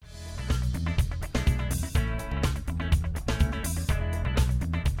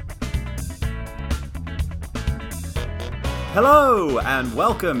Hello and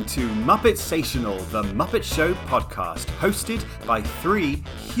welcome to Muppetsational, the Muppet Show podcast, hosted by three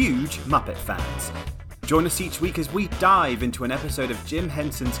huge Muppet fans. Join us each week as we dive into an episode of Jim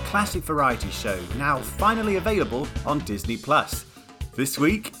Henson's classic variety show, now finally available on Disney+. This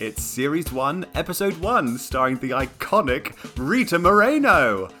week, it's Series 1, Episode 1, starring the iconic Rita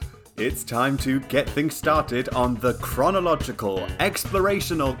Moreno. It's time to get things started on the chronological,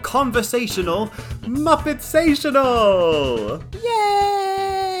 explorational, conversational Muppetsational!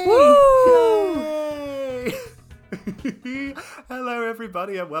 Yay! Woo! Yay! Hello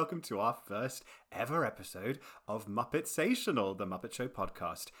everybody and welcome to our first ever episode of Muppetsational, the Muppet Show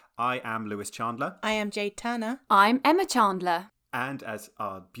podcast. I am Lewis Chandler. I am Jade Turner. I'm Emma Chandler. And as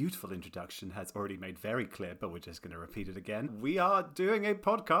our beautiful introduction has already made very clear, but we're just going to repeat it again, we are doing a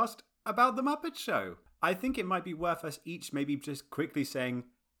podcast about The Muppet Show. I think it might be worth us each maybe just quickly saying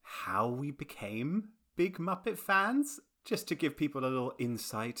how we became big Muppet fans, just to give people a little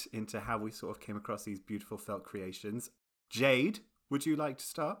insight into how we sort of came across these beautiful felt creations. Jade, would you like to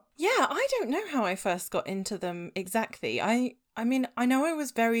start? Yeah, I don't know how I first got into them exactly. I mean, I know I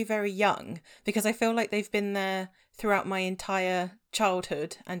was very, very young because I feel like they've been there throughout my entire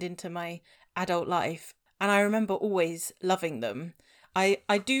childhood and into my adult life. And I remember always loving them. I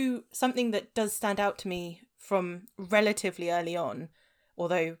do something that does stand out to me from relatively early on,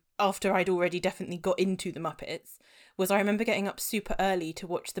 although after I'd already definitely got into the Muppets, was I remember getting up super early to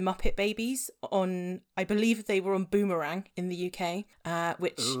watch the Muppet Babies on, I believe they were on Boomerang in the UK,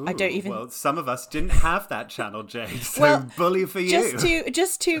 which Ooh, I don't even... Well, some of us didn't have that channel, Jade, so well, bully for you.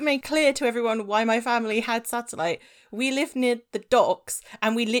 Just to make clear to everyone why my family had satellite, we lived near the docks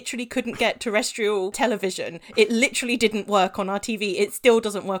and we literally couldn't get terrestrial television. It literally didn't work on our TV. It still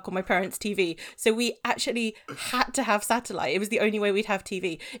doesn't work on my parents' TV. So we actually had to have satellite. It was the only way we'd have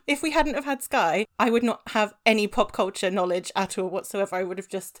TV. If we hadn't have had Sky, I would not have any pop culture knowledge at all whatsoever. I would have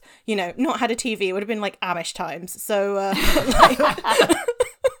just, not had a TV. It would have been like Amish times. So,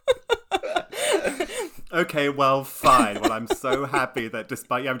 Okay, well, fine. Well, I'm so happy that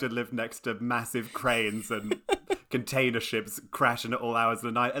despite you having to live next to massive cranes and container ships crashing at all hours of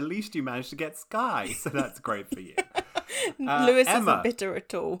the night, at least you managed to get Sky. So that's great for you. Lewis Emma, isn't bitter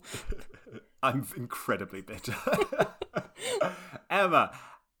at all. I'm incredibly bitter. Emma,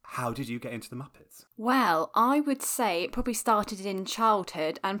 how did you get into the Muppets? Well, I would say it probably started in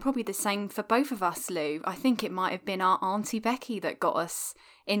childhood and probably the same for both of us, Lou. I think it might have been our Auntie Becky that got us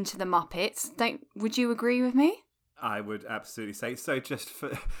into the Muppets. Would you agree with me? I would absolutely say so. Just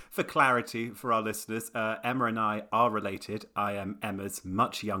for clarity for our listeners, Emma and I are related. I am Emma's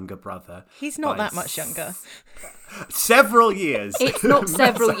much younger brother. He's not that much younger. Several years. It's not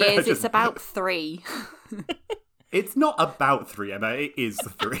several years, it's about 3. It's not about 3, Emma. It is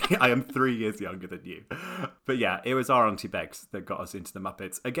 3. I am 3 years younger than you. But yeah, it was our Auntie Bex that got us into the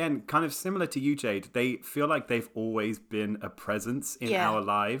Muppets. Again, kind of similar to you, Jade. They feel like they've always been a presence in our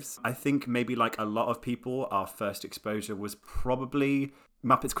lives. I think maybe like a lot of people, our first exposure was probably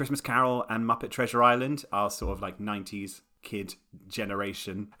Muppets Christmas Carol and Muppet Treasure Island, our sort of like 90s kid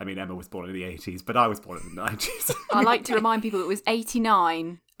generation. I mean, Emma was born in the 80s, but I was born in the 90s. I like to remind people it was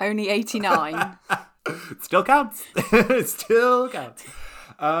 89. Only 89. Still counts. It still counts.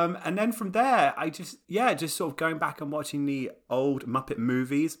 And then from there, I just sort of going back and watching the old Muppet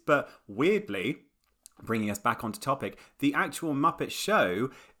movies, but weirdly, bringing us back onto topic, the actual Muppet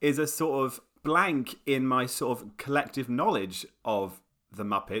Show is a sort of blank in my sort of collective knowledge of the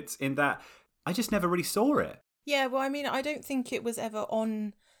Muppets, in that I just never really saw it. Yeah, well, I mean, I don't think it was ever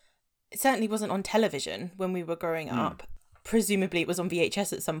on... It certainly wasn't on television when we were growing up. Presumably it was on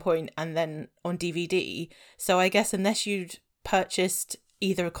VHS at some point and then on DVD. So I guess unless you'd purchased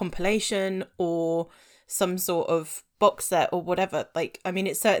either a compilation or some sort of box set or whatever,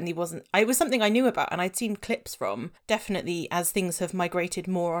 it certainly wasn't... It was something I knew about and I'd seen clips from. Definitely, as things have migrated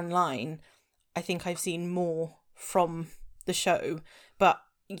more online, I think I've seen more from the show. But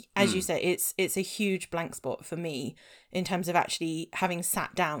as you say, it's a huge blank spot for me in terms of actually having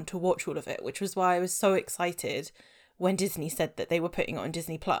sat down to watch all of it, which was why I was so excited when Disney said that they were putting it on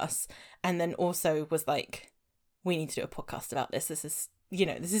Disney Plus, and then also was like, we need to do a podcast about this. This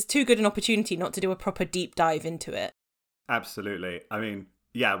is too good an opportunity not to do a proper deep dive into it. Absolutely. I mean,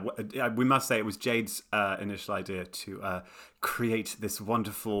 yeah, we must say it was Jade's initial idea to create this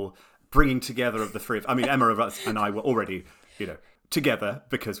wonderful bringing together of the three. I mean, Emma and I were already, together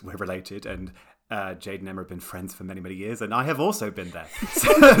because we're related, and Jade and Emma have been friends for many, many years, and I have also been there.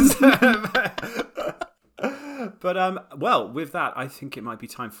 But, with that, I think it might be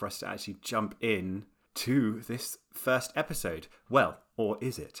time for us to actually jump in to this first episode. Well, or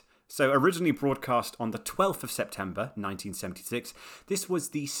is it? So originally broadcast on the 12th of September 1976, this was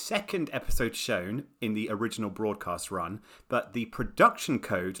the second episode shown in the original broadcast run, but the production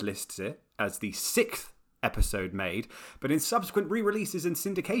code lists it as the 6th episode made, but in subsequent re-releases and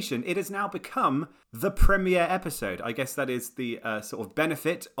syndication, it has now become the premiere episode. I guess that is the sort of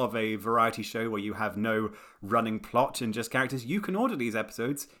benefit of a variety show where you have no running plot and just characters. You can order these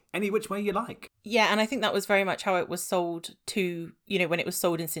episodes any which way you like. Yeah, and I think that was very much how it was sold to, when it was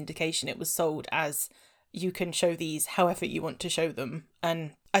sold in syndication, it was sold as you can show these however you want to show them.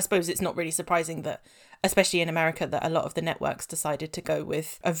 And I suppose it's not really surprising that, especially in America, that a lot of the networks decided to go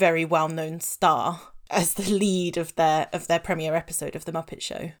with a very well-known star as the lead of their premiere episode of The Muppet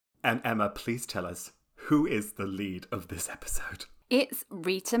Show. And Emma, please tell us, who is the lead of this episode? It's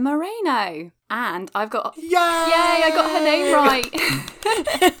Rita Moreno. And I've got... Yay! Yay, I got her name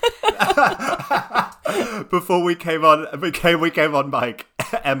right. Before we came on mic,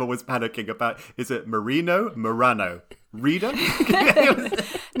 Emma was panicking about, is it Morano? Rita?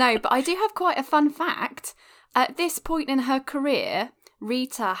 No, but I do have quite a fun fact. At this point in her career,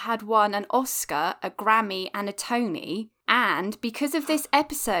 Rita had won an Oscar, a Grammy, and a Tony. And because of this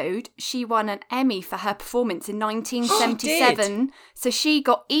episode, she won an Emmy for her performance in 1977. So she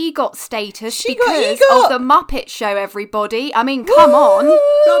got EGOT status because of The Muppet Show, everybody. I mean, come on.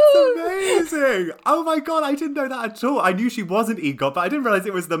 That's amazing. Oh my God, I didn't know that at all. I knew she wasn't EGOT, but I didn't realise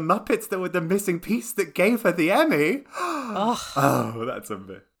it was the Muppets that were the missing piece that gave her the Emmy. Oh, that's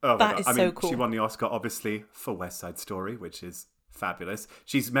amazing. Oh my God. So cool. She won the Oscar, obviously, for West Side Story, which is fabulous.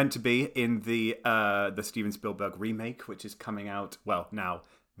 She's meant to be in the Steven Spielberg remake, which is coming out, well, now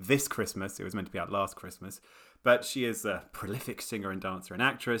this Christmas. It was meant to be out last Christmas. But she is a prolific singer and dancer and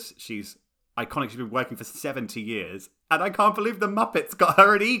actress. She's iconic. She's been working for 70 years. And I can't believe the Muppets got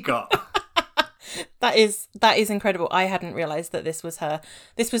her an EGOT. That is incredible. I hadn't realised that this was her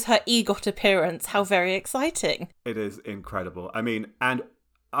EGOT appearance. How very exciting. It is incredible. I mean, and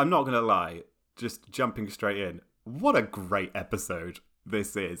I'm not going to lie, just jumping straight in, what a great episode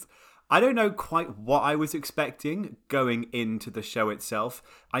this is. I don't know quite what I was expecting going into the show itself.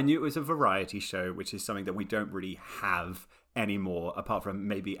 I knew it was a variety show, which is something that we don't really have anymore, apart from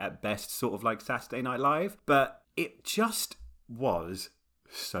maybe at best sort of like Saturday Night Live. But it just was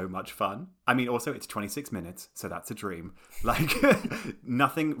so much fun. I mean, also it's 26 minutes, so that's a dream. Like,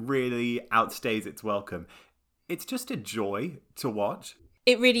 nothing really outstays its welcome. It's just a joy to watch.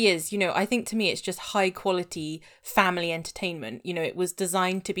 It really is. I think to me it's just high quality family entertainment. It was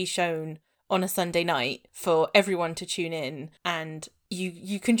designed to be shown on a Sunday night for everyone to tune in, and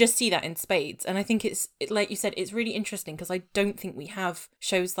you can just see that in spades. And I think it's like you said, it's really interesting because I don't think we have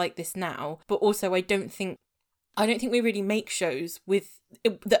shows like this now, but also I don't think we really make shows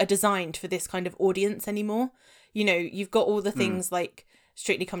that are designed for this kind of audience anymore. You've got all the things like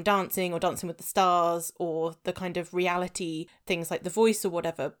Strictly Come Dancing or Dancing with the Stars or the kind of reality things like The Voice or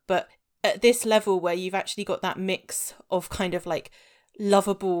whatever. But at this level where you've actually got that mix of kind of like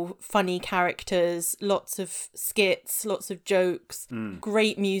lovable, funny characters, lots of skits, lots of jokes,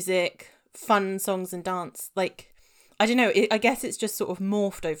 great music, fun songs and dance, like, I don't know, I guess it's just sort of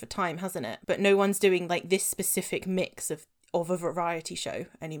morphed over time, hasn't it? But no one's doing like this specific mix of a variety show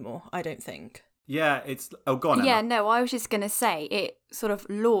anymore, I don't think. Yeah, it's... Oh, go on, Emma. Yeah, no, I was just going to say, it sort of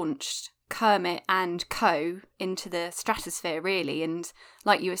launched Kermit and Co. into the stratosphere, really. And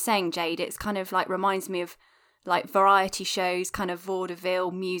like you were saying, Jade, it's kind of like reminds me of like variety shows, kind of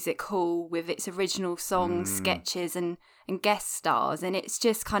vaudeville music hall with its original songs, sketches and guest stars. And it's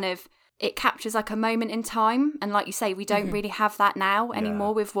just kind of... It captures like a moment in time. And like you say, we don't really have that now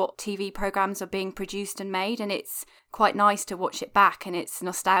anymore with what TV programmes are being produced and made. And it's quite nice to watch it back, and it's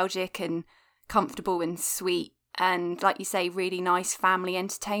nostalgic and comfortable and sweet, and like you say, really nice family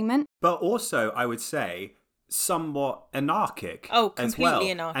entertainment. But also, I would say, somewhat anarchic. Oh, completely as well.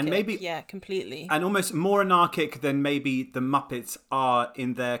 Anarchic. And maybe, yeah, completely. And almost more anarchic than maybe the Muppets are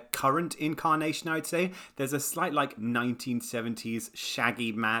in their current incarnation, I would say. There's a slight like 1970s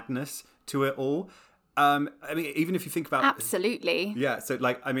shaggy madness to it all. I mean, even if you think about... Absolutely. Yeah, so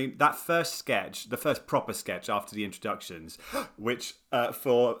like, I mean, that first sketch, the first proper sketch after the introductions, which I'm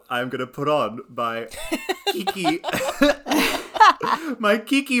going to put on by Kiki... my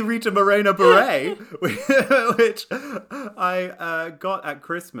Kiki Rita Moreno beret, which I got at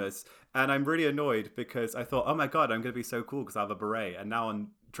Christmas. And I'm really annoyed because I thought, oh my God, I'm going to be so cool because I have a beret. And now on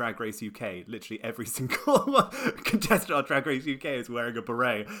Drag Race UK, literally every single contestant on Drag Race UK is wearing a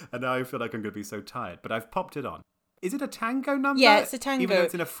beret. And now I feel like I'm going to be so tired. But I've popped it on. Is it a tango number? Yeah, it's a tango. Even though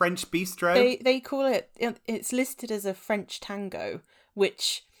it's in a French bistro? They call it, it's listed as a French tango,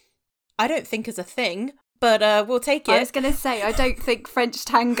 which I don't think is a thing. but we'll take it. I was going to say, I don't think French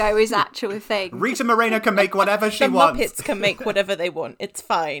tango is actually a thing. Rita Moreno can make whatever she the wants. Muppets can make whatever they want. It's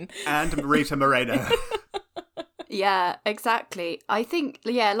fine. And Rita Moreno. Yeah, exactly. I think,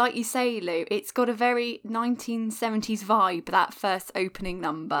 yeah, like you say, Lou, it's got a very 1970s vibe, that first opening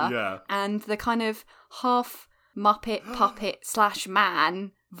number. Yeah. And the kind of half Muppet puppet /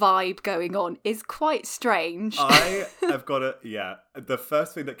 man vibe going on is quite strange. I have got to, yeah. The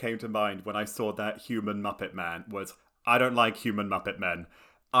first thing that came to mind when I saw that human Muppet man was, I don't like human Muppet men.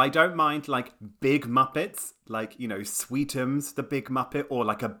 I don't mind, like, big Muppets, like, you know, Sweetums, the big Muppet, or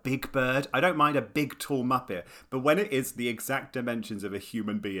like a Big Bird. I don't mind a big, tall Muppet. But when it is the exact dimensions of a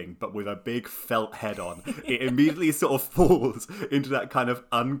human being, but with a big felt head on, it immediately sort of falls into that kind of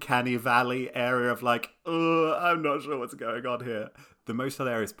uncanny valley area of like, oh, I'm not sure what's going on here. The most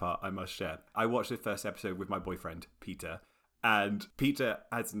hilarious part, I must share, I watched the first episode with my boyfriend, Peter, and Peter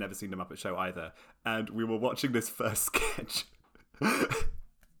has never seen the Muppet Show either. And we were watching this first sketch.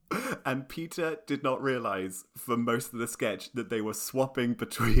 And Peter did not realise for most of the sketch that they were swapping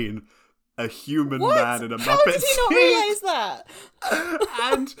between a human man and a Muppet. How did he not realise that?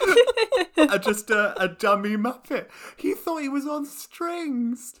 And just a dummy Muppet. He thought he was on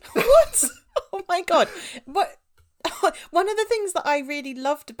strings. What? Oh my God. What? One of the things that I really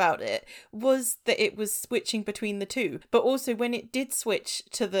loved about it was that it was switching between the two, but also when it did switch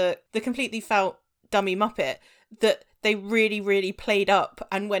to the completely felt dummy Muppet, that they really, really played up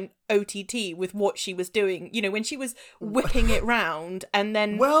and went OTT with what she was doing. You know, when she was whipping it round and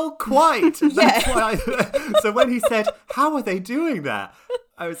then... Well, quite. That's Yeah. why so when he said, how are they doing that?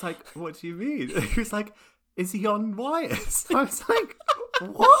 I was like, what do you mean? He was like, is he on wires? I was like,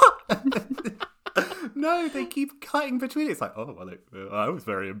 what? No, they keep cutting between it. It's like, oh, well, I was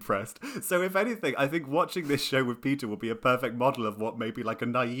very impressed. So if anything, I think watching this show with Peter will be a perfect model of what maybe like a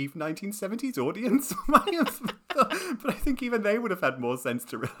naive 1970s audience might have. But I think even they would have had more sense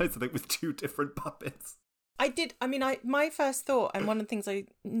to realise that it was two different puppets. My first thought, and one of the things I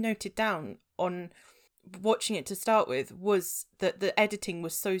noted down on watching it to start with, was that the editing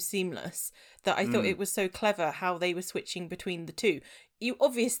was so seamless that I thought it was so clever how they were switching between the two. You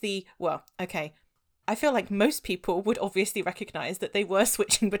obviously, well, okay, I feel like most people would obviously recognise that they were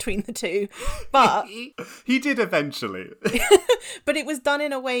switching between the two, but... He did eventually. But it was done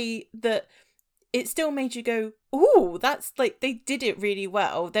in a way that it still made you go, ooh, that's like, they did it really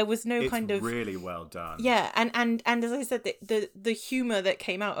well. There was no kind of... It's really well done. Yeah, and as I said, the humour that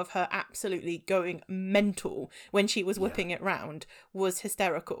came out of her absolutely going mental when she was whipping it round was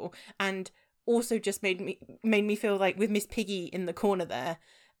hysterical, and also just made me feel like with Miss Piggy in the corner there,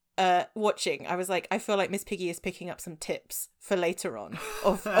 watching, I was like, I feel like Miss Piggy is picking up some tips for later on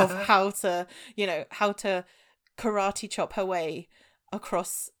of how to karate chop her way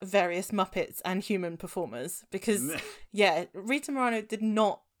across various Muppets and human performers, because yeah, Rita Moreno did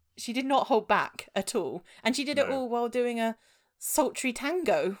not hold back at all, and she did it all while doing a sultry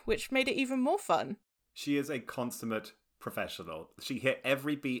tango, which made it even more fun. She is a consummate professional. She hit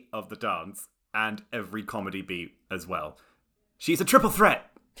every beat of the dance and every comedy beat as well. She's a triple threat.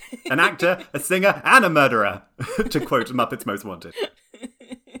 An actor, a singer, and a murderer, to quote Muppets Most Wanted.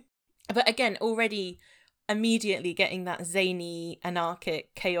 But again, already immediately getting that zany,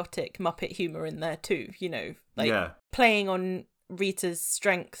 anarchic, chaotic Muppet humour in there too, you know, like playing on Rita's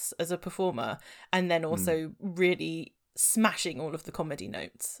strengths as a performer, and then also really smashing all of the comedy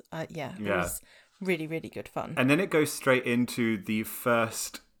notes. It was really, really good fun. And then it goes straight into the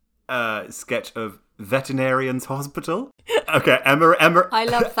first sketch of Veterinarian's Hospital. Okay, Emma. I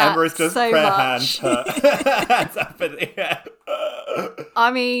love that Emma is just so much. Hands up in the air.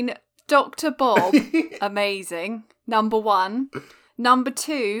 I mean, Dr. Bob, amazing. Number one. Number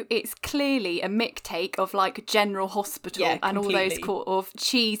two, it's clearly a mick-take of like General Hospital and all those sort of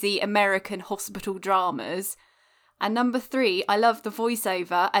cheesy American hospital dramas. And number three, I love the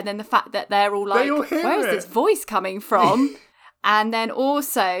voiceover, and then the fact that they're all like, where's this voice coming from? And then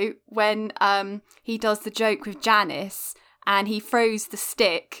also when he does the joke with Janice and he throws the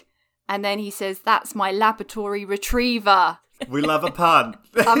stick and then he says, that's my laboratory retriever. We love a pun.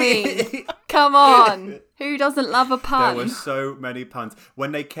 I mean, come on. Who doesn't love a pun? There were so many puns.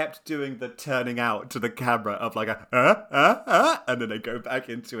 When they kept doing the turning out to the camera of like a, and then they go back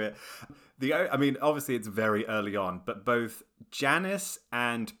into it. I mean, obviously it's very early on, but both Janice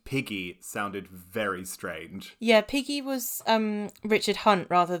and Piggy sounded very strange. Yeah, Piggy was Richard Hunt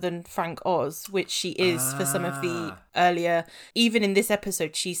rather than Frank Oz, which she is for some of the earlier... Even in this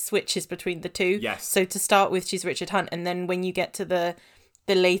episode, she switches between the two. Yes. So to start with, she's Richard Hunt, and then when you get to the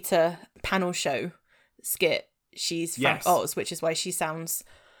later panel show skit, she's Frank Oz, which is why she sounds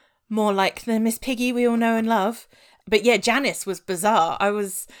more like the Miss Piggy we all know and love. But yeah, Janice was bizarre. I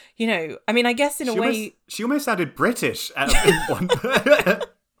was, I mean, I guess in a way... She almost sounded British at one point.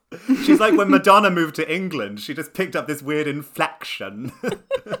 She's like when Madonna moved to England, she just picked up this weird inflection.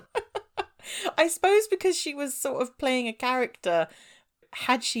 I suppose because she was sort of playing a character.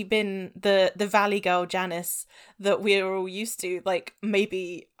 Had she been the Valley Girl Janice that we're all used to, like,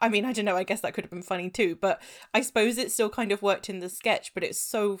 maybe, I mean, I don't know, I guess that could have been funny too, but I suppose it still kind of worked in the sketch. But it's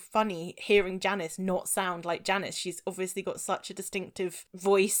so funny hearing Janice not sound like Janice. She's obviously got such a distinctive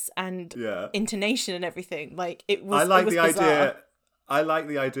voice and intonation and everything. Like, it was bizarre. I like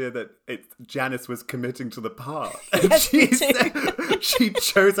the idea that Janice was committing to the part. Yes, She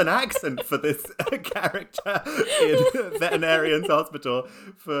chose an accent for this character in Veterinarian's Hospital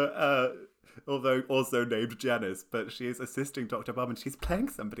for, although also named Janice, but she is assisting Dr. Bob and she's playing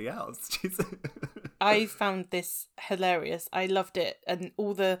somebody else. I found this hilarious. I loved it. And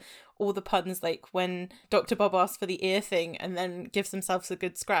all the puns, like when Dr. Bob asks for the ear thing and then gives himself a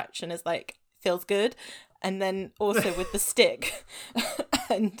good scratch and is like, feels good. And then also with the stick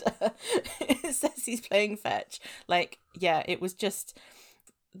and it says he's playing fetch. Like, yeah, it was just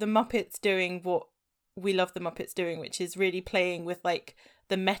the Muppets doing what we love the Muppets doing, which is really playing with like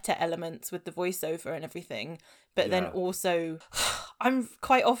the meta elements with the voiceover and everything. But then also, I'm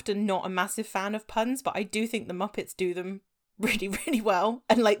quite often not a massive fan of puns, but I do think the Muppets do them really, really well.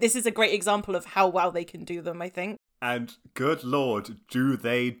 And like, this is a great example of how well they can do them, I think. And good Lord, do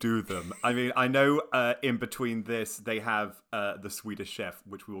they do them. I mean, I know in between this, they have the Swedish Chef,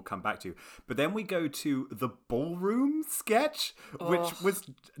 which we will come back to. But then we go to the ballroom sketch, which was...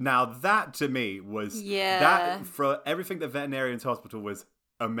 Now, that to me was... Yeah. That, for everything that Veterinarian's Hospital was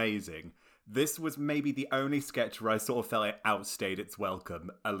amazing. This was maybe the only sketch where I sort of felt it outstayed its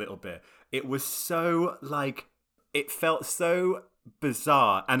welcome a little bit. It was so, like... It felt so...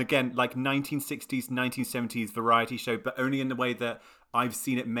 bizarre, and again, like 1960s 1970s variety show, but only in the way that I've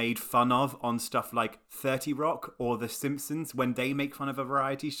seen it made fun of on stuff like 30 Rock or The Simpsons when they make fun of a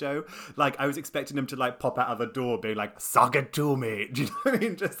variety show. Like, I was expecting them to like pop out of the door being like, suck it to me. Do you know what I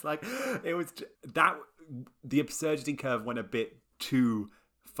mean? Just like, it was that the absurdity curve went a bit too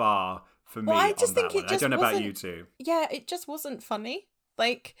far for me. I just think I don't know about you two. Yeah, it just wasn't funny.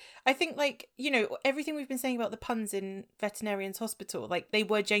 Like, I think, like, everything we've been saying about the puns in Veterinarian's Hospital, like, they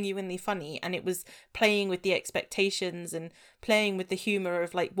were genuinely funny, and it was playing with the expectations and playing with the humour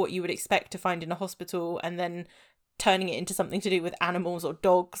of, like, what you would expect to find in a hospital, and then turning it into something to do with animals or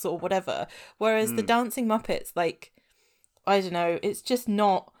dogs or whatever. Whereas the Dancing Muppets, like, I don't know, it's just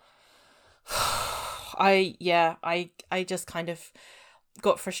not... I just kind of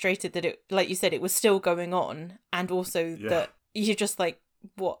got frustrated that it, like you said, it was still going on, and also that you're just like,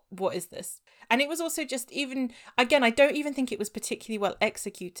 what is this? And it was also just, even again, I don't even think it was particularly well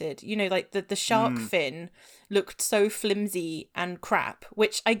executed. Like the shark fin looked so flimsy and crap,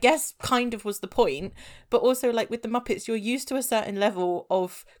 which I guess kind of was the point. But also, like, with the Muppets, you're used to a certain level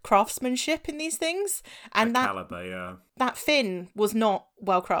of craftsmanship in these things, and that fin was not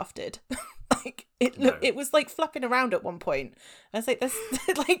well crafted. Like, it was like flapping around at one point. I was like, "That's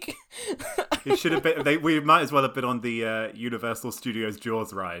like." It should have been. We might as well have been on the Universal Studios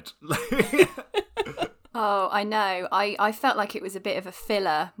Jaws ride. Oh, I know. I felt like it was a bit of a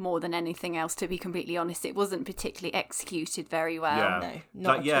filler more than anything else, to be completely honest. It wasn't particularly executed very well. Yeah, no,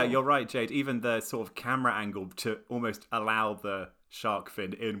 not at all. You're right, Jade. Even the sort of camera angle to almost allow the shark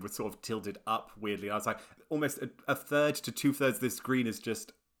fin in was sort of tilted up weirdly. I was like, almost a third to 2/3 of this screen is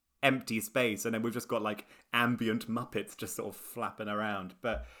just empty space, and then we've just got like ambient Muppets just sort of flapping around.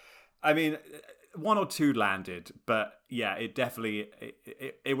 But I mean, one or two landed, but yeah, it definitely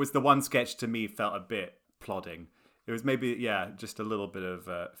it was the one sketch to me felt a bit plodding. It was maybe just a little bit of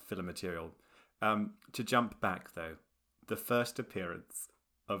filler material. To jump back though, the first appearance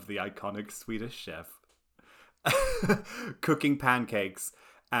of the iconic Swedish Chef cooking pancakes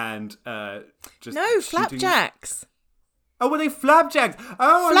and just flapjacks. Oh, were they flapjacks?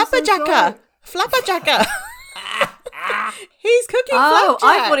 Oh, Flapperjacker! Flapperjacker! He's cooking flapjacks!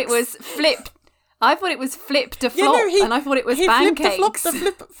 I thought it was flip to flop, and I thought it was pancakes.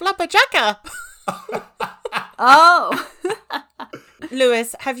 Flapperjacker! Oh!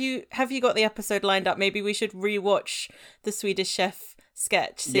 Lewis, have you got the episode lined up? Maybe we should rewatch the Swedish Chef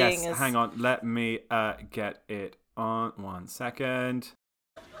sketch. Hang on. Let me get it on 1 second.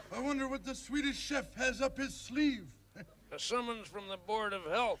 I wonder what the Swedish Chef has up his sleeve. A summons from the Board of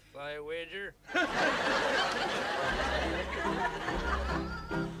Health, I wager.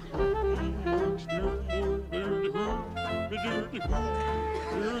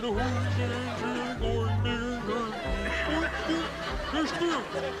 spearing.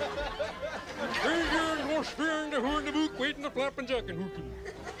 Reindeer and horse spearing, the horn, the book, waiting, the flapping, jack and hooking.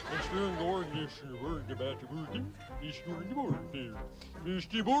 And spearing the horn, this word about the booting, this horn, the board there.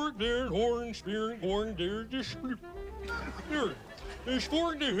 Mr. Board there, horn, spearing, horn there, the split. There. There's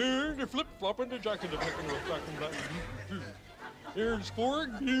four in the hair, the flip flopping, the jack and the back and the back and black and blue. There's four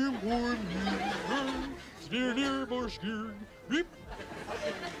in the horn, steer there, more scared. Rip.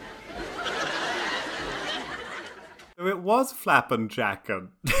 It was Flappin' Jackin'.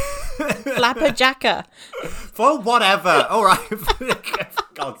 Flapperjacker. For whatever. All right. For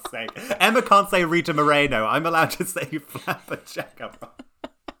God's sake. Emma can't say Rita Moreno. I'm allowed to say Flappin' Jackin'.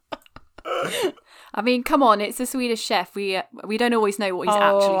 I mean, come on, it's a Swedish chef. We don't always know what he's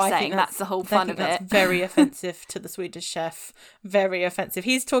actually saying. That's the whole fun of it. That's very offensive to the Swedish chef. Very offensive.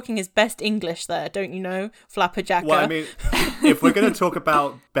 He's talking his best English there, don't you know? Flapperjacker. Well, I mean, if we're going to talk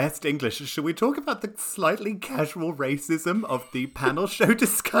about best English, should we talk about the slightly casual racism of the panel show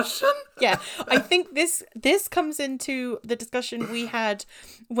discussion? Yeah, I think this comes into the discussion we had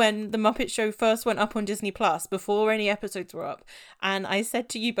when the Muppet Show first went up on Disney Plus, before any episodes were up. And I said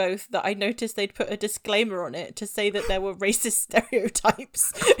to you both that I noticed they'd put a disclaimer on it to say that there were racist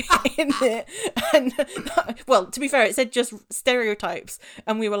stereotypes in it. And, well, to be fair, it said just stereotypes.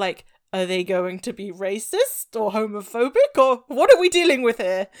 And we were like, are they going to be racist or homophobic, or what are we dealing with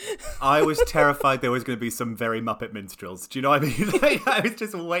here? I was terrified there was going to be some very Muppet minstrels. Do you know what I mean? I was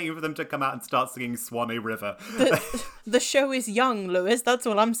just waiting for them to come out and start singing Swanee River. The show is young, Lewis. That's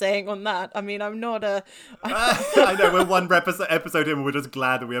all I'm saying on that. I mean, I'm not a... I know, we're one episode in and we're just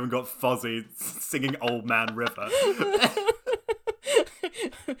glad that we haven't got Fozzie singing Old Man River.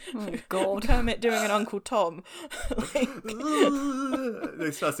 Oh, God. Kermit doing an Uncle Tom.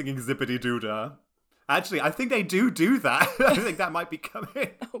 They start singing Zippity Doo-Dah. Actually, I think they do that. I think that might be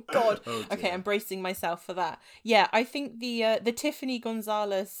coming. Oh, God. Okay, I'm bracing myself for that. Yeah, I think the Tiffany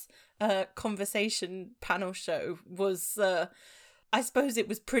Gonzalez conversation panel show was... I suppose it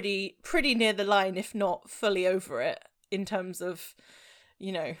was pretty near the line, if not fully over it, in terms of,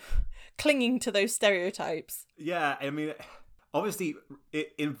 you know, clinging to those stereotypes. Yeah, I mean... Obviously,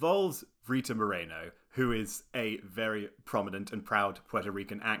 it involves Rita Moreno, who is a very prominent and proud Puerto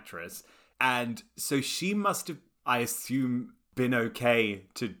Rican actress. And so she must have, I assume, been okay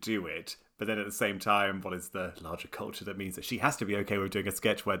to do it. But then at the same time, what is the larger culture that means that she has to be okay with doing a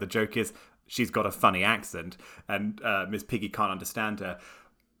sketch where the joke is she's got a funny accent and Miss Piggy can't understand her.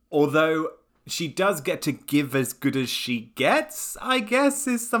 Although she does get to give as good as she gets, I guess,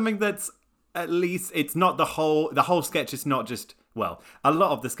 is something that's... At least it's not the whole sketch is not just, well, a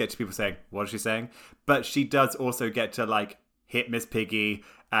lot of the sketch people saying, what is she saying? But she does also get to like hit Miss Piggy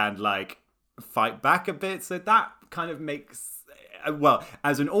and like fight back a bit. So that kind of makes, well,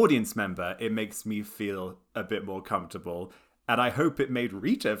 as an audience member, it makes me feel a bit more comfortable. And I hope it made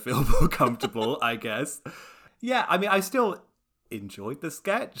Rita feel more comfortable, I guess. Yeah, I mean, I still enjoyed the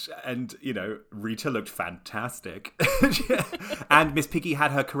sketch, and you know, Rita looked fantastic. And Miss Piggy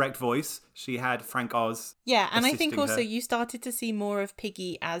had her correct voice. She had Frank Oz. Yeah, and I think also her. You started to see more of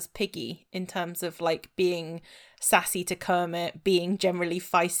Piggy as Piggy in terms of like being sassy to Kermit, being generally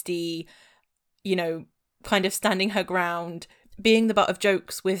feisty, you know, kind of standing her ground, being the butt of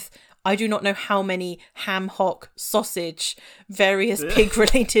jokes with I do not know how many ham, hock, sausage, various pig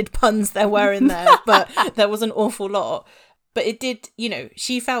related puns there were in there, but there was an awful lot. But it did, you know,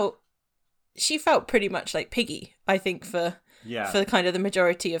 she felt pretty much like Piggy, I think, for kind of the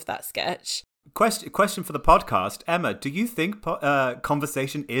majority of that sketch. Question for the podcast. Emma, do you think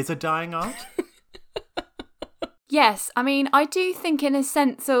conversation is a dying art? Yes. I mean, I do think in a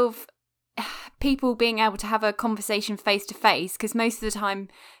sense of people being able to have a conversation face to face, because most of the time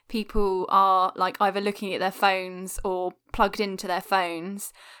people are like either looking at their phones or plugged into their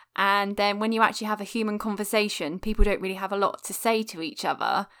phones. And then when you actually have a human conversation, people don't really have a lot to say to each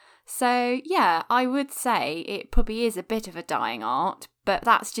other. So, yeah, I would say it probably is a bit of a dying art, but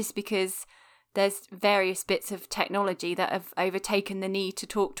that's just because there's various bits of technology that have overtaken the need to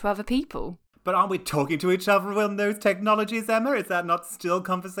talk to other people. But aren't we talking to each other on those technologies, Emma? Is that not still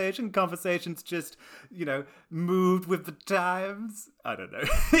conversation? Conversation's just, you know, moved with the times? I don't know.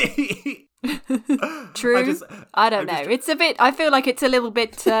 True. I don't know. It's a bit, I feel like it's a little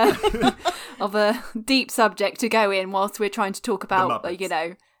bit of a deep subject to go in whilst we're trying to talk about, you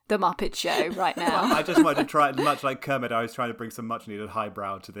know, the Muppet Show right now. I just wanted to try, much like Kermit, I was trying to bring some much needed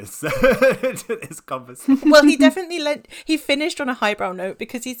highbrow to this to this conversation. Well, he definitely he finished on a highbrow note,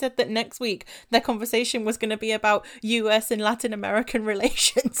 because he said that next week their conversation was going to be about US and Latin American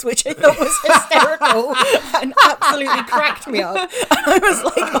relations, which I thought was hysterical and absolutely cracked me up. And I was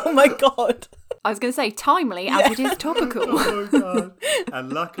like, oh my God. I was going to say timely as it is topical. Oh god.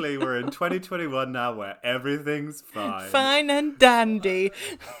 And luckily we're in 2021 now where everything's fine. Fine and dandy.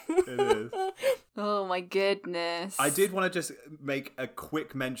 It is. Oh my goodness. I did want to just make a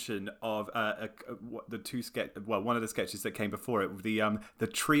quick mention of one of the sketches that came before it, the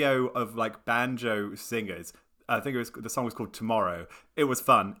trio of like banjo singers. I think the song was called Tomorrow. It was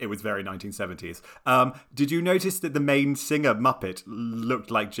fun. It was very 1970s. Did you notice that the main singer Muppet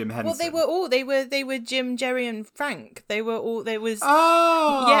looked like Jim Henson? Well, they were Jim, Jerry, and Frank. There was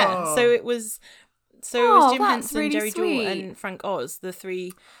Oh, yeah. So it was Jim that's Henson, really Jerry sweet. Jewell, and Frank Oz, the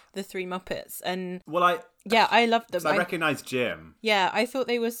three Muppets, and Well, I loved them. I recognized Jim. Yeah, I thought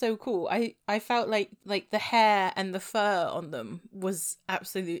they were so cool. I felt like the hair and the fur on them was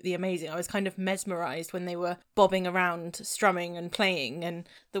absolutely amazing. I was kind of mesmerized when they were bobbing around, strumming and playing, and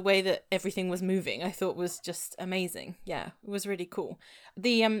the way that everything was moving, I thought was just amazing. Yeah, it was really cool.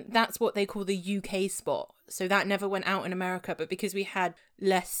 The that's what they call the UK spot. So that never went out in America, but because we had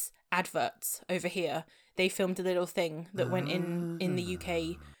less adverts over here, they filmed a little thing that went in the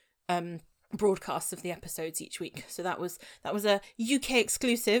UK broadcasts of the episodes each week. So that was a UK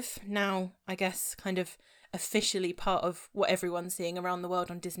exclusive. Now I guess kind of officially part of what everyone's seeing around the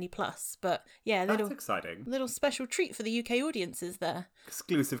world on Disney Plus. But yeah, That's exciting. little special treat for the UK audiences there.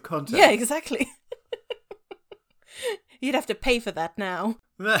 Exclusive content. Yeah, exactly. You'd have to pay for that now.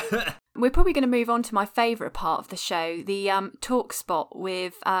 We're probably going to move on to my favourite part of the show, the talk spot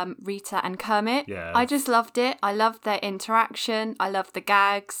with Rita and Kermit. Yes. I just loved it. I loved their interaction. I loved the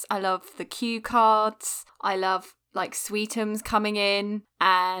gags. I loved the cue cards. I love like Sweetums coming in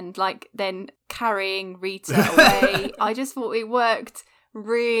and like then carrying Rita away. I just thought it worked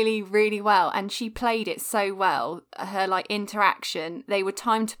really, really well, and she played it so well. Her like interaction, they were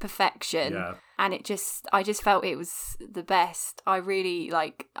timed to perfection. Yeah. And I just felt it was the best. I really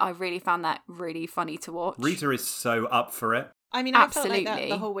found that really funny to watch. Rita is so up for it. I mean, I felt like that Absolutely.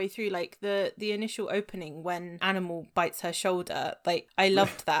 the whole way through. Like the initial opening when Animal bites her shoulder, like I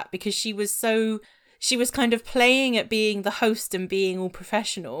loved that because she was kind of playing at being the host and being all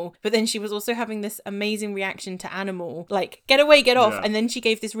professional, but then she was also having this amazing reaction to Animal, like, get away, get off. Yeah. And then she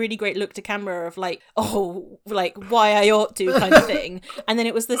gave this really great look to camera of like, oh, like why I ought to kind of thing. And then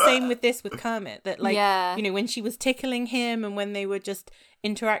it was the same with this with Kermit, that like, Yeah. you know, when she was tickling him and when they were just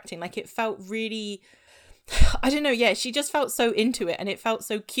interacting, like it felt really, I don't know, yeah, she just felt so into it and it felt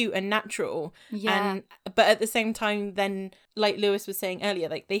so cute and natural. Yeah. But at the same time, then, like Lewis was saying earlier,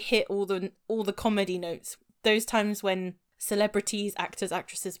 like they hit all the comedy notes. Those times when celebrities, actors,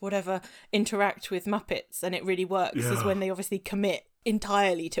 actresses, whatever, interact with Muppets and it really works is when they obviously commit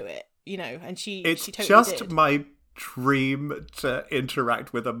entirely to it, you know, and she totally just did. my dream to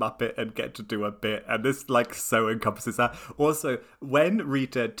interact with a Muppet and get to do a bit, and this like so encompasses that. Also, when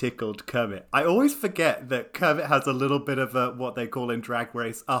Rita tickled Kermit, I always forget that Kermit has a little bit of a what they call in Drag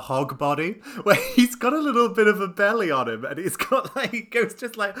Race a hog body, where he's got a little bit of a belly on him and he's got like, he goes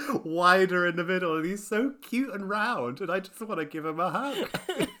just like wider in the middle and he's so cute and round and I just want to give him a hug.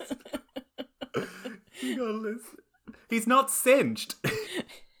 You gotta listen. He's not cinched.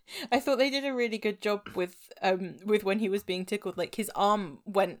 I thought they did a really good job with when he was being tickled. Like his arm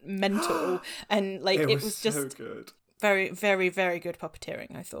went mental, and like it was just so good. very, very, very good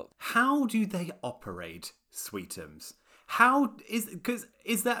puppeteering, I thought. How do they operate Sweetums?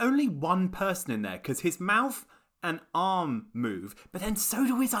 Is there only one person in there? Because his mouth and arm move, but then so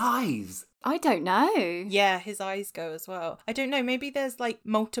do his eyes. I don't know. Yeah, his eyes go as well. I don't know. Maybe there's like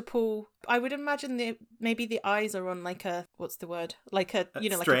multiple. I would imagine maybe the eyes are on like a, what's the word? Like a, you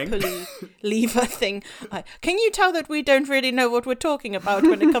know, string. like a pulley lever thing. Can you tell that we don't really know what we're talking about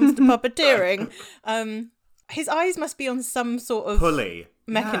when it comes to puppeteering? His eyes must be on some sort of Pulley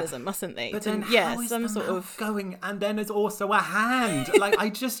mechanism, mustn't they? But then yeah, how is some the sort mouth of going? And then there's also a hand. Like I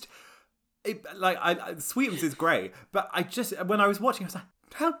just, Sweetums is great, but I just when I was watching, I was like,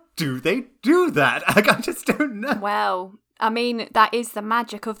 how do they do that? Like I just don't know. Well, I mean, that is the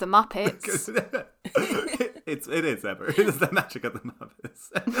magic of the Muppets. It is, Emma. It is the magic of the Muppets.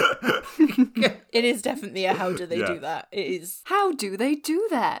 It is definitely a how do they Yeah. do that? It is. How do they do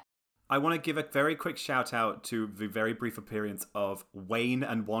that? I want to give a very quick shout out to the very brief appearance of Wayne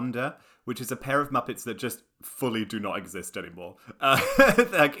and Wanda, which is a pair of Muppets that just fully do not exist anymore.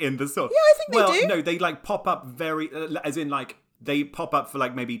 Like in the sort. Yeah, I think they do. No, they like pop up very, as in like they pop up for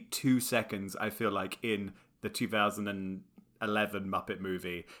like maybe 2 seconds. I feel like in the 2000 and 11 Muppet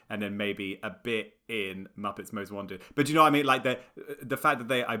movie, and then maybe a bit in Muppets Most Wanted. But do you know what I mean? Like the fact that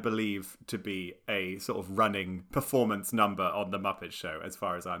they, I believe, to be a sort of running performance number on the Muppet Show, as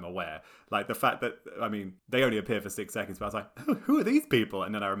far as I'm aware. Like the fact that, I mean, they only appear for 6 seconds, but I was like, oh, who are these people?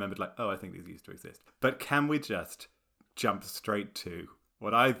 And then I remembered, like, oh, I think these used to exist. But can we just jump straight to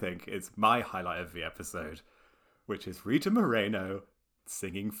what I think is my highlight of the episode, which is Rita Moreno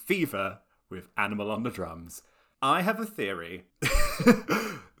singing Fever with Animal on the drums. I have a theory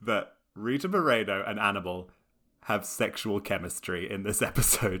that Rita Moreno and Animal have sexual chemistry in this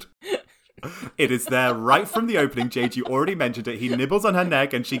episode. It is there right from the opening. Jade, you already mentioned it. He nibbles on her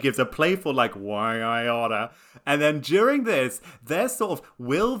neck and she gives a playful, like, why I oughta. And then during this, there's sort of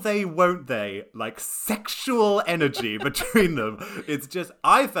will they, won't they, like, sexual energy between them. It's just,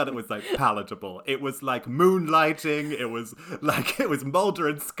 I felt it was, like, palatable. It was, like, moonlighting. It was, like, it was Mulder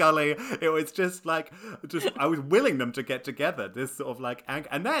and Scully. It was just, like, I was willing them to get together. This sort of, like,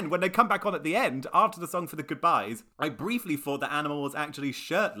 and then when they come back on at the end, after the song for the goodbyes, I briefly thought the Animal was actually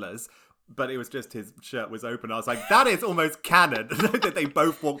shirtless, but it was just his shirt was open. I was like, that is almost canon that they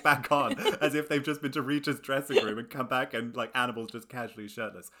both walk back on as if they've just been to Rita's dressing room and come back and, like, Animal's just casually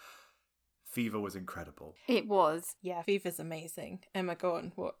shirtless. Fever was incredible. It was. Yeah, Fever's amazing. Emma, go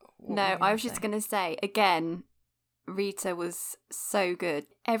on. What No, I was just going to say, again, Rita was so good.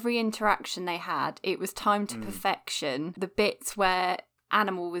 Every interaction they had, it was timed to perfection. The bits where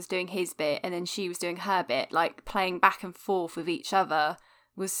Animal was doing his bit and then she was doing her bit, like playing back and forth with each other,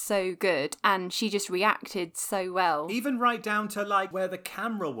 was so good, and she just reacted so well. Even right down to, like, where the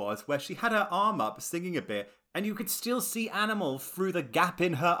camera was, where she had her arm up singing a bit and you could still see Animal through the gap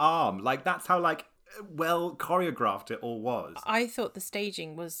in her arm. Like, that's how, like, well choreographed it all was. I thought the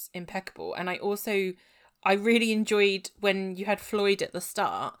staging was impeccable, and I really enjoyed when you had Floyd at the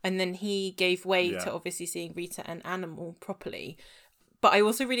start and then he gave way to obviously seeing Rita and Animal properly. But I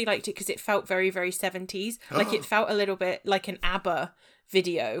also really liked it because it felt very, very 70s. Like, it felt a little bit like an ABBA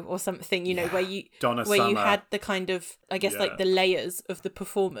video or something, you know, where you had the kind of, I guess, like the layers of the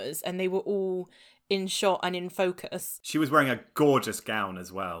performers and they were all in shot and in focus. She was wearing a gorgeous gown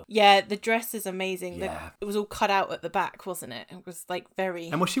as well. Yeah, the dress is amazing. Yeah. It was all cut out at the back, wasn't it? It was like very...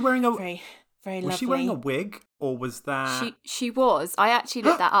 And was she wearing a... Very, very lovely. Was she wearing a wig or was that... She was. I actually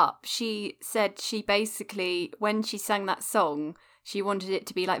looked that up. She said she basically, when she sang that song, she wanted it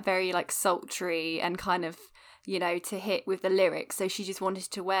to be like very like sultry and kind of, you know, to hit with the lyrics. So she just wanted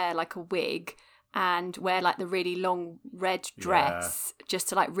to wear like a wig and wear like the really long red dress just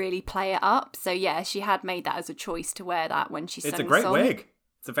to like really play it up. So yeah, she had made that as a choice to wear that when she sang the song. It's a great wig.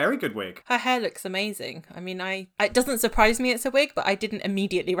 It's a very good wig. Her hair looks amazing. I mean, it doesn't surprise me it's a wig, but I didn't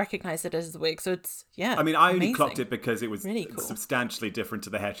immediately recognise it as a wig. So it's, I mean, I only amazing. clocked it because it was really cool. Substantially different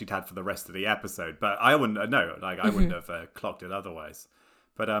to the hair she'd had for the rest of the episode. But I wouldn't, I wouldn't have clocked it otherwise.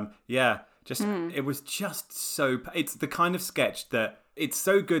 But it was just so, it's the kind of sketch that it's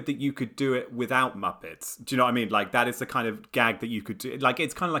so good that you could do it without Muppets. Do you know what I mean? Like, that is the kind of gag that you could do. Like,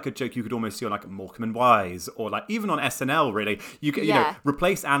 it's kind of like a joke you could almost see on, like, Morecambe and Wise, or, like, even on SNL, really. You could, you know,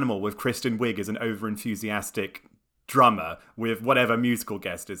 replace Animal with Kristen Wiig as an over-enthusiastic drummer with whatever musical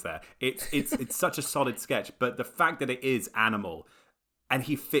guest is there. It's such a solid sketch, but the fact that it is Animal, and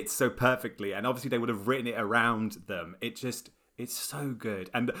he fits so perfectly, and obviously they would have written it around them, it's so good.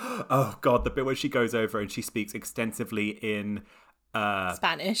 And, oh, God, the bit where she goes over and she speaks extensively in...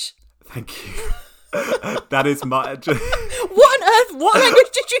 Spanish. Thank you. That is my... What on earth? What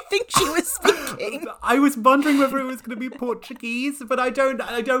language did you think she was speaking? I was wondering whether it was going to be Portuguese, but I don't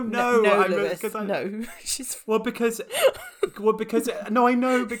know. No, Lewis, no. Because I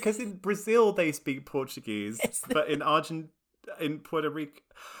know because in Brazil they speak Portuguese, but in Puerto Rico.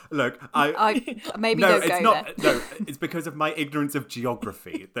 Look, I maybe no, don't it's go not. there. No, it's because of my ignorance of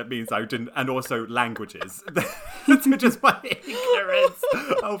geography. That means I didn't, and also languages. That's just my ignorance.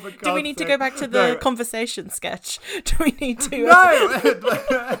 Oh, for God's Do we need sake. to go back to the conversation sketch? Do we need to? No,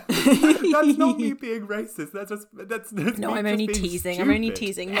 that's not me being racist. That's no. me I'm only just being teasing. stupid. I'm only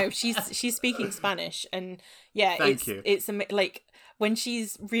teasing. No, she's speaking Spanish, and yeah, it's like when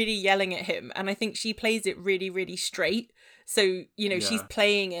she's really yelling at him, and I think she plays it really, really straight. So, you know, she's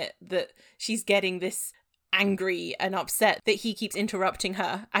playing it that she's getting this angry and upset that he keeps interrupting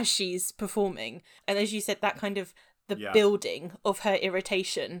her as she's performing. And as you said, that kind of the building of her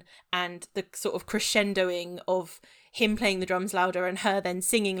irritation and the sort of crescendoing of him playing the drums louder and her then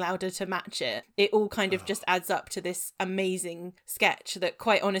singing louder to match it. It all kind of just adds up to this amazing sketch that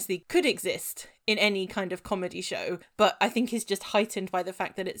quite honestly could exist in any kind of comedy show, but I think is just heightened by the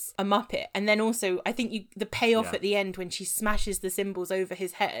fact that it's a Muppet. And then also, I think the payoff at the end when she smashes the cymbals over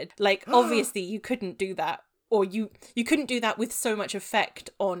his head, like obviously you couldn't do that or you couldn't do that with so much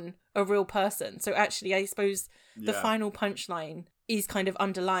effect on a real person. So actually, I suppose the final punchline is kind of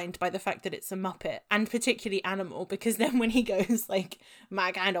underlined by the fact that it's a Muppet, and particularly Animal, because then when he goes like,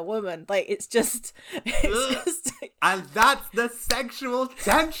 my kind of woman, like it's just and that's the sexual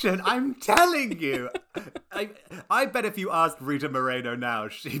tension, I'm telling you. I bet if you asked Rita Moreno now,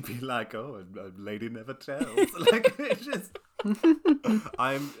 she'd be like, oh, a lady never tells. Like, it's just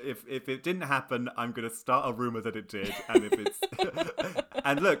if it didn't happen, I'm gonna start a rumor that it did. And if it's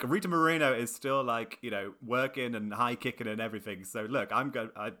and look, Rita Moreno is still like, you know, working and high kicking and everything. So look, I'm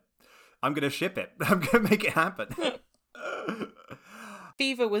gonna ship it. I'm gonna make it happen.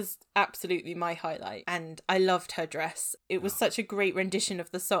 Fever was absolutely my highlight, and I loved her dress. It was such a great rendition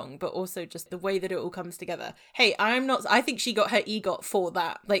of the song, but also just the way that it all comes together. Hey, I think she got her EGOT for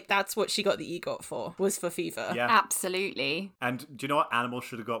that. Like, that's what she got the EGOT for, was for Fever. Yeah. Absolutely. And do you know what? Animal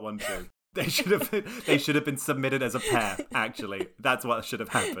should have got one too. They should have been submitted as a pair, actually. That's what should have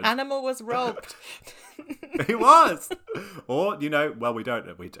happened. Animal was robbed. He was. Or, you know, well, we don't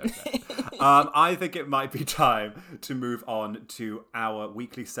know. I think it might be time to move on to our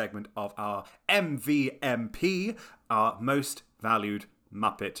weekly segment of our MVMP, our most valued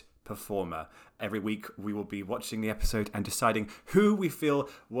Muppet performer. Every week we will be watching the episode and deciding who we feel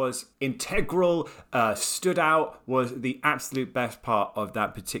was integral, stood out, was the absolute best part of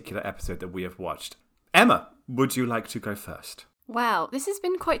that particular episode that we have watched. Emma, would you like to go first? Wow, this has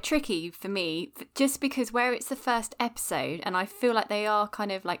been quite tricky for me, just because where it's the first episode and I feel like they are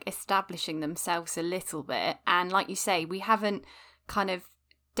kind of like establishing themselves a little bit. And like you say, we haven't kind of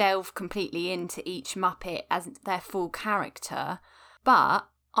delved completely into each Muppet as their full character. But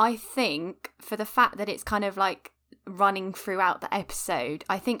I think for the fact that it's kind of like running throughout the episode,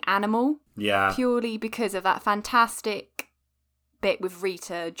 I think Animal. Yeah. Purely because of that fantastic bit with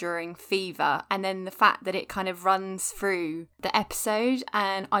Rita during Fever, and then the fact that it kind of runs through the episode,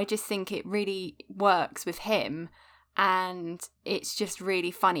 and I just think it really works with him, and it's just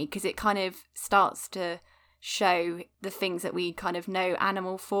really funny because it kind of starts to show the things that we kind of know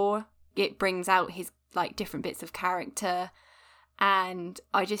Animal for. It brings out his like different bits of character, and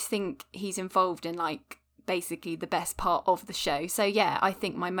I just think he's involved in like basically the best part of the show. So yeah, I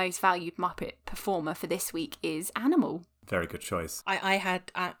think my most valued Muppet performer for this week is Animal. Very good choice. I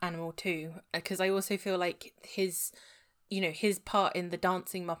had Animal too, because I also feel like his part in the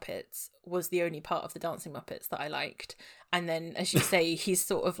Dancing Muppets was the only part of the Dancing Muppets that I liked. And then, as you say, he's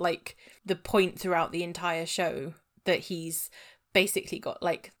sort of like the point throughout the entire show that he's basically got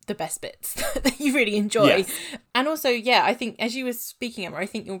like the best bits that you really enjoy. Yes. And also, yeah, I think as you were speaking, Emma, I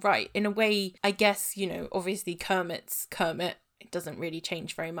think you're right. In a way, I guess, you know, obviously Kermit's Kermit. It doesn't really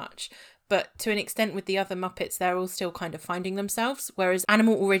change very much. But to an extent with the other Muppets, they're all still kind of finding themselves, whereas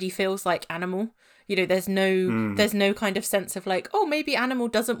Animal already feels like Animal. You know, there's no kind of sense of like, oh, maybe Animal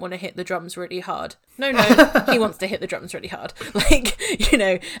doesn't want to hit the drums really hard. No, he wants to hit the drums really hard. Like, you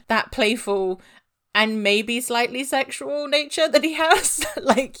know, that playful and maybe slightly sexual nature that he has.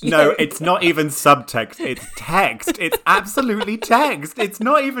 Like, no, it's not even subtext. It's text. It's absolutely text. It's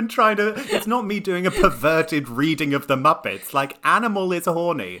not even it's not me doing a perverted reading of the Muppets. Like, Animal is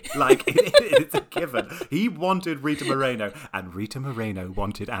horny. Like, it's a given. He wanted Rita Moreno, and Rita Moreno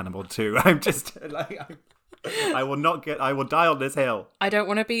wanted Animal too. I'm just like, I will die on this hill. I don't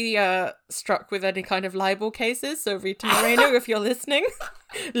want to be struck with any kind of libel cases, so Rita Moreno, if you're listening,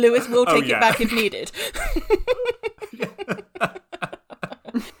 Lewis will take it back if needed.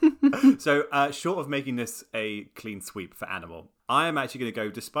 So, short of making this a clean sweep for Animal, I am actually going to go,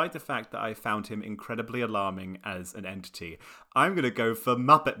 despite the fact that I found him incredibly alarming as an entity, I'm going to go for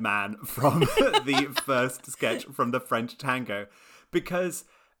Muppet Man from the first sketch from the French Tango, because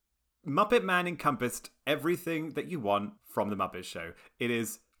Muppet Man encompassed everything that you want from the Muppet Show. It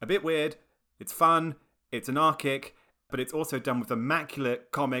is a bit weird, it's fun, it's anarchic, but it's also done with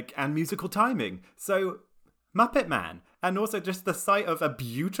immaculate comic and musical timing. So, Muppet Man. And also just the sight of a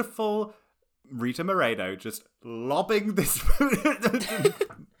beautiful Rita Moreno just lobbing this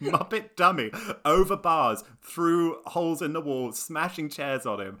Muppet dummy over bars, through holes in the wall, smashing chairs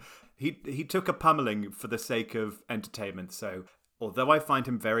on him. He took a pummeling for the sake of entertainment, so although I find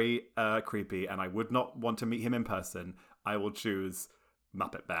him very creepy and I would not want to meet him in person, I will choose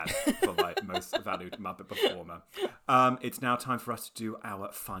Muppet Man for my most valued Muppet performer. It's now time for us to do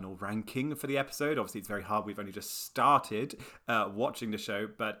our final ranking for the episode. Obviously, it's very hard. We've only just started watching the show.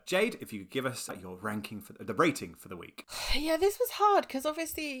 But Jade, if you could give us your ranking for the rating for the week. Yeah, this was hard because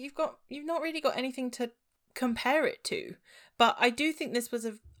obviously you've not really got anything to compare it to. But I do think this was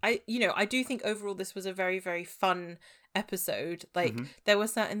I do think overall this was a very, very fun episode. Like, there were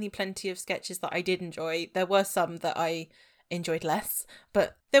certainly plenty of sketches that I did enjoy. There were some that I enjoyed less,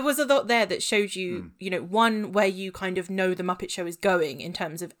 but there was a lot there that showed you, one, where you kind of know the Muppet Show is going in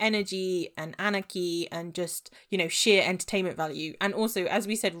terms of energy and anarchy and just, sheer entertainment value. And also, as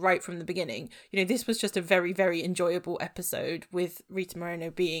we said right from the beginning, this was just a very, very enjoyable episode with Rita Moreno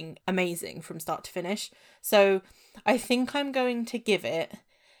being amazing from start to finish. So I think I'm going to give it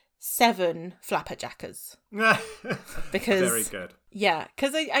 7 flapperjackers. Because very good. Yeah,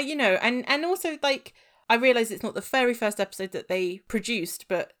 because I and also, like, I realise it's not the very first episode that they produced,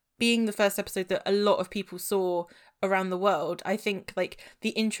 but being the first episode that a lot of people saw around the world, I think, like,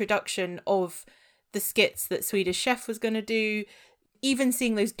 the introduction of the skits that Swedish Chef was going to do, even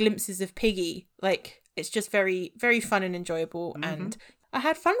seeing those glimpses of Piggy, like, it's just very, very fun and enjoyable, and I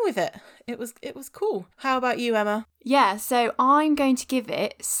had fun with it. It was cool. How about you, Emma? Yeah, so I'm going to give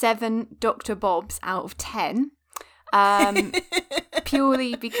it 7 Dr. Bobs out of 10.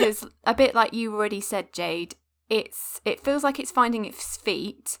 Purely because, a bit like you already said, Jade, it feels like it's finding its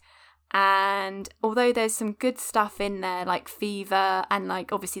feet, and although there's some good stuff in there, like Fever and,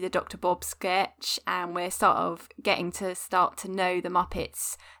 like, obviously the Dr. Bob sketch, and we're sort of getting to start to know the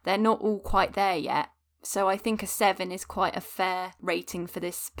Muppets, they're not all quite there yet. So I think a 7 is quite a fair rating for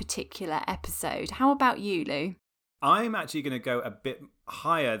this particular episode. How about you, Lou? I'm actually going to go a bit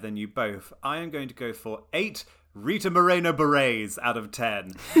higher than you both. I am going to go for 8 Rita Moreno berets out of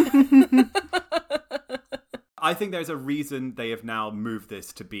 10. I think there's a reason they have now moved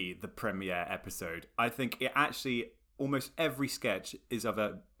this to be the premiere episode. I think it actually, almost every sketch is of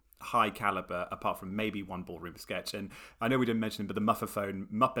a high caliber, apart from maybe one ballroom sketch. And I know we didn't mention it, but the Muppetaphone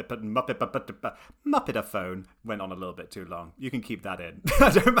went on a little bit too long. You can keep that in.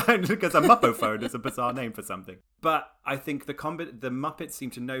 I don't mind, because a Muppophone is a bizarre name for something. But I think the Muppets seem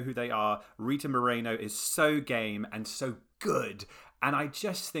to know who they are. Rita Moreno is so game and so good. And I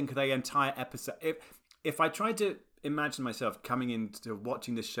just think the entire episode, if I tried to imagine myself coming into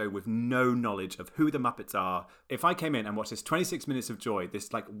watching this show with no knowledge of who the Muppets are, if I came in and watched this 26 minutes of joy,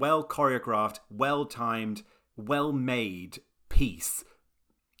 this, like, well choreographed, well timed, well made piece,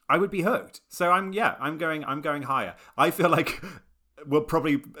 I would be hooked. So I'm going higher. I feel like we'll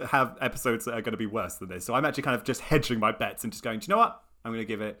probably have episodes that are going to be worse than this. So I'm actually kind of just hedging my bets and just going, do you know what? I'm going to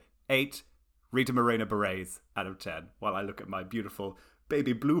give it 8 Rita Moreno berets out of 10 while I look at my beautiful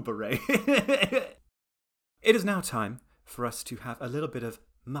baby blue beret. It is now time for us to have a little bit of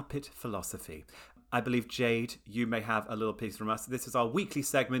Muppet philosophy. I believe, Jade, you may have a little piece from us. This is our weekly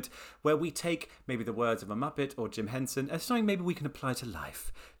segment where we take maybe the words of a Muppet or Jim Henson as something maybe we can apply to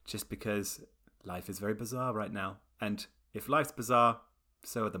life, just because life is very bizarre right now. And if life's bizarre,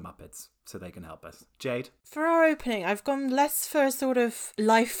 so are the Muppets, so they can help us. Jade? For our opening, I've gone less for a sort of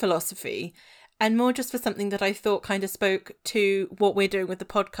life philosophy and more just for something that I thought kind of spoke to what we're doing with the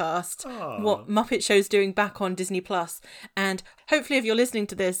podcast, what Muppet Show's doing back on Disney Plus, and hopefully if you're listening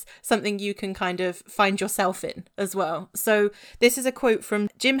to this, something you can kind of find yourself in as well. So this is a quote from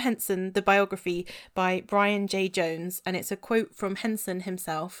Jim Henson, the biography by Brian J. Jones, and it's a quote from Henson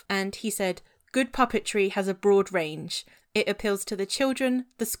himself, and he said, "Good puppetry has a broad range. It appeals to the children,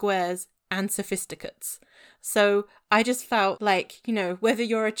 the squares, and sophisticates." So I just felt like, whether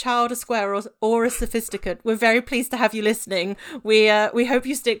you're a child, a square, or a sophisticate, we're very pleased to have you listening. We hope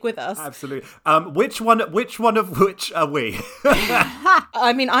you stick with us. Absolutely. Which one of which are we?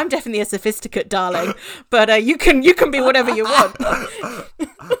 I mean, I'm definitely a sophisticate, darling, but you can be whatever you want.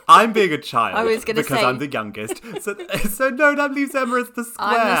 I'm being a child. I was gonna because say, I'm the youngest. So no, that leaves Emma as the square.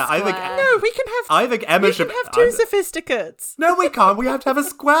 I'm the square. No, we can have. I think Emma should have 2 sophisticates. No, we can't. We have to have a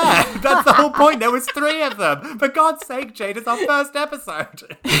square. That's the whole point. There was 3 of them. For God's sake, Jade, it's our first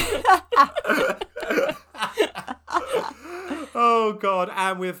episode. Oh, God.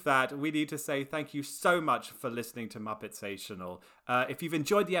 And with that, we need to say thank you so much for listening to Muppetsational. If you've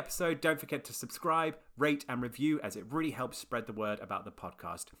enjoyed the episode, don't forget to subscribe, rate, and review, as it really helps spread the word about the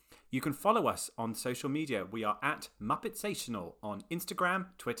podcast. You can follow us on social media. We are at Muppetsational on Instagram,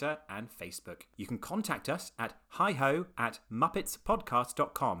 Twitter, and Facebook. You can contact us at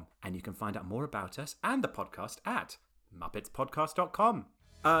hiho@muppetspodcast.com. And you can find out more about us and the podcast at muppetspodcast.com.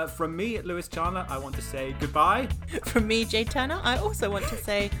 From me, Lewis Chandler, I want to say goodbye. From me, Jade Turner, I also want to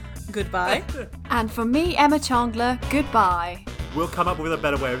say goodbye. And from me, Emma Chandler, goodbye. We'll come up with a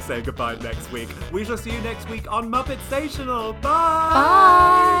better way of saying goodbye next week. We shall see you next week on Muppetsational. Bye!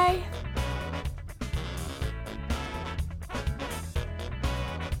 Bye!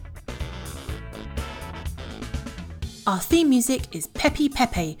 Our theme music is Peppy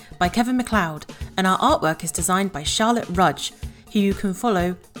Pepe by Kevin MacLeod, and our artwork is designed by Charlotte Rudge, who you can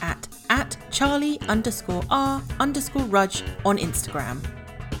follow at Charlie_R_Rudge on Instagram.